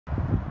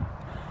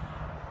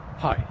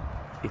Hi,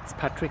 it's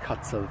Patrick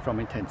Hutzel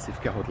from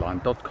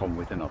intensivecarehotline.com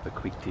with another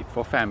quick tip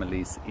for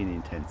families in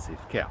intensive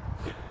care.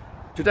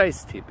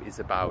 Today's tip is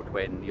about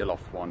when your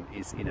loved one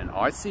is in an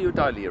ICU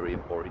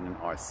delirium or in an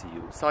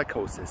ICU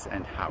psychosis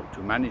and how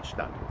to manage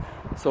that.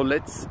 So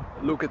let's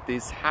look at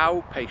this,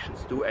 how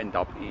patients do end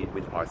up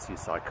with ICU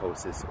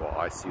psychosis or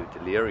ICU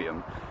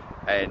delirium,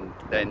 and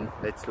then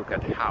let's look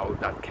at how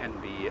that can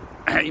be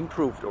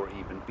improved or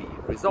even be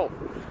resolved.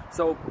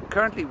 So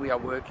currently we are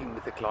working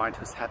with a client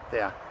who's had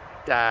their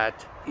dad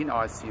in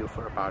ICU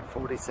for about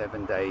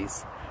 47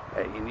 days,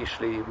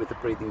 initially with a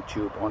breathing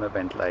tube on a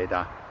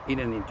ventilator in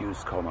an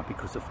induced coma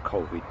because of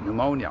COVID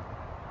pneumonia.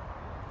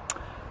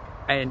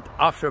 And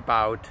after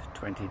about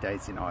 20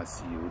 days in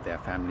ICU, their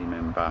family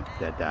member,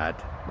 their dad,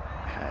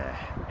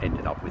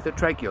 ended up with a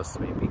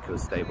tracheostomy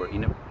because they were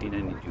in an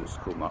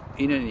induced coma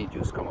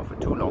for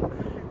too long,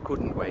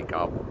 couldn't wake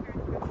up,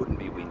 couldn't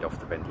be weaned off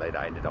the ventilator,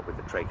 ended up with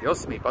a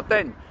tracheostomy. But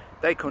then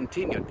they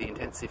continued, the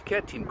intensive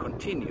care team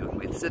continued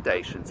with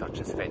sedation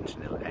such as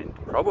fentanyl and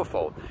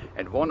propofol.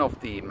 And one of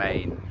the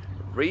main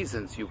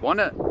reasons you want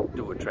to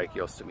do a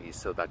tracheostomy is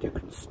so that you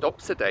can stop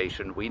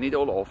sedation, wean it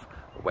all off,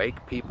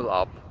 wake people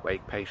up,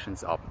 wake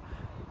patients up,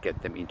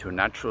 get them into a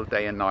natural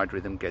day and night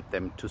rhythm, get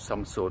them to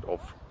some sort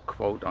of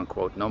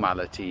quote-unquote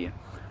normality,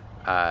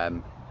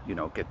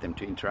 get them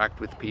to interact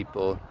with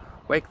people,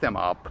 wake them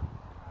up,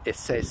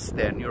 assess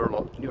their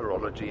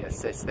neurology,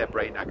 assess their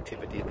brain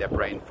activity, their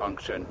brain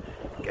function,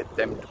 get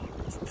them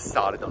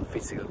started on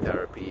physical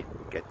therapy,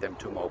 get them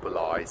to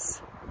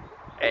mobilize,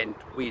 and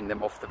wean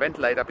them off the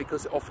ventilator,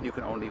 because often you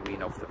can only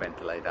wean off the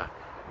ventilator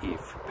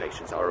if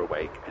patients are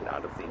awake and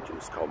out of the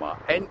induced coma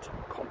and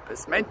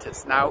compos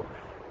mentis. Now,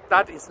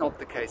 that is not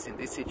the case in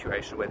this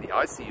situation where the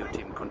ICU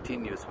team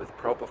continues with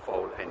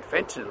propofol and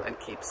fentanyl and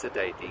keeps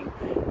sedating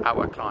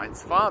our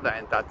client's father,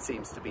 and that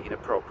seems to be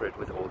inappropriate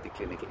with all the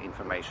clinical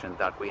information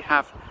that we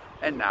have.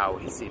 And now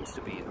he seems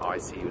to be in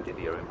ICU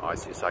delirium,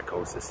 ICU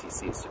psychosis. He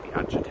seems to be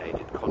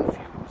agitated,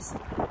 confused,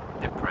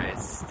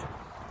 depressed,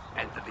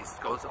 and the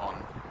list goes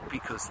on,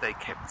 because they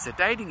kept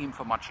sedating him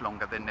for much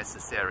longer than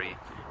necessary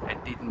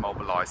and didn't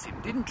mobilize him,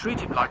 didn't treat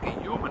him like a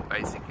human,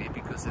 basically,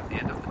 because at the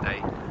end of the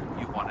day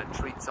you want to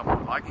treat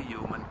someone like a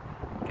human,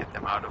 get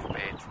them out of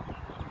bed,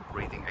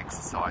 breathing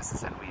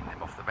exercises, and wean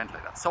them off the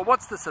ventilator. So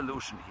what's the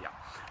solution here?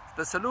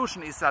 The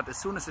solution is that as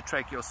soon as a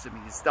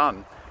tracheostomy is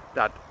done,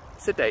 that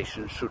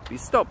sedation should be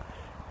stopped.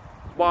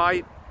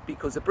 Why?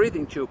 Because a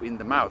breathing tube in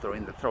the mouth or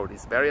in the throat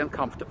is very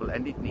uncomfortable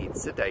and it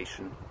needs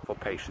sedation for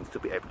patients to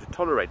be able to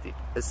tolerate it.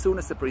 As soon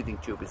as the breathing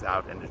tube is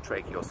out and the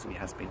tracheostomy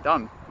has been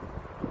done,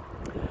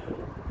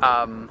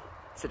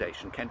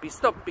 sedation can be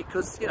stopped,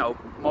 because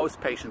most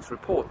patients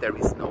report there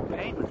is no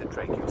pain with the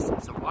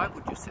tracheostomy. So why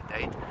would you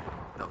sedate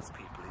those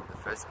people in the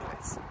first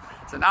place?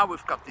 So now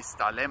we've got this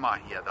dilemma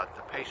here that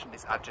the patient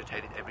is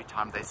agitated every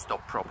time they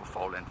stop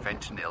propofol and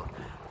fentanyl.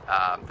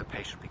 The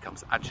patient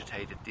becomes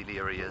agitated,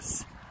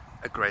 delirious,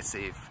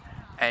 aggressive,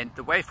 and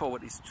the way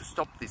forward is to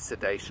stop this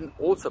sedation,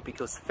 also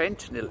because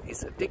fentanyl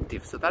is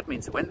addictive. So that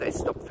means when they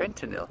stop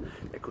fentanyl,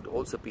 there could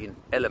also be an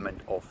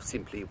element of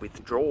simply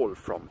withdrawal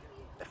from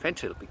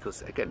fentanyl,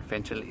 because again,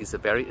 fentanyl is a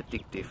very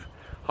addictive,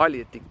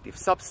 highly addictive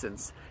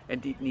substance,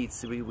 and it needs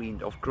to be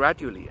weaned off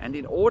gradually. And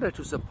in order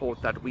to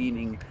support that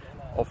weaning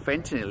of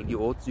fentanyl,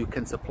 you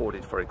can support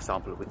it, for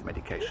example, with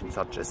medications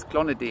such as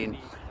clonidine,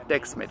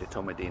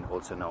 dexmedetomidine,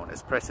 also known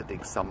as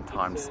Presidix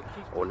sometimes,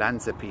 or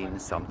olanzapine,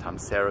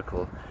 sometimes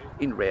Seroquel,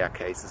 in rare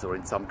cases, or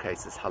in some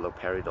cases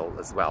haloperidol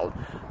as well.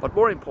 But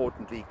more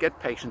importantly, get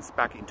patients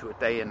back into a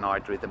day and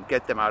night rhythm,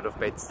 get them out of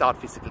bed, start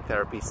physical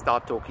therapy,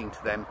 start talking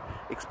to them,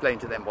 explain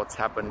to them what's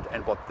happened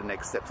and what the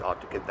next steps are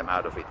to get them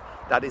out of it.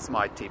 That is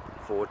my tip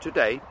for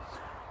today.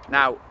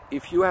 Now,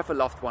 if you have a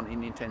loved one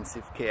in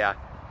intensive care,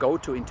 go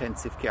to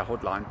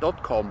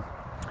intensivecarehotline.com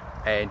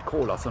and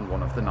call us on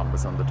one of the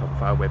numbers on the top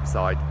of our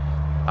website,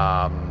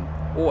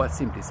 or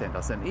simply send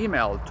us an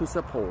email to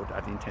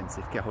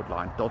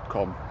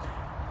support@intensivecarehotline.com.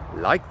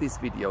 Like this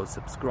video,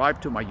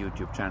 subscribe to my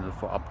YouTube channel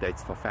for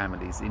updates for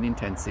families in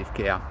intensive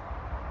care,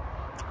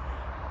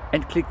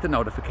 and click the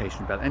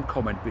notification bell and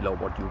comment below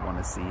what you want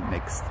to see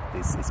next.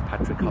 This is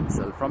Patrick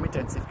Hutzel from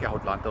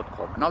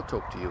intensivecarehotline.com, and I'll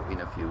talk to you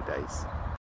in a few days.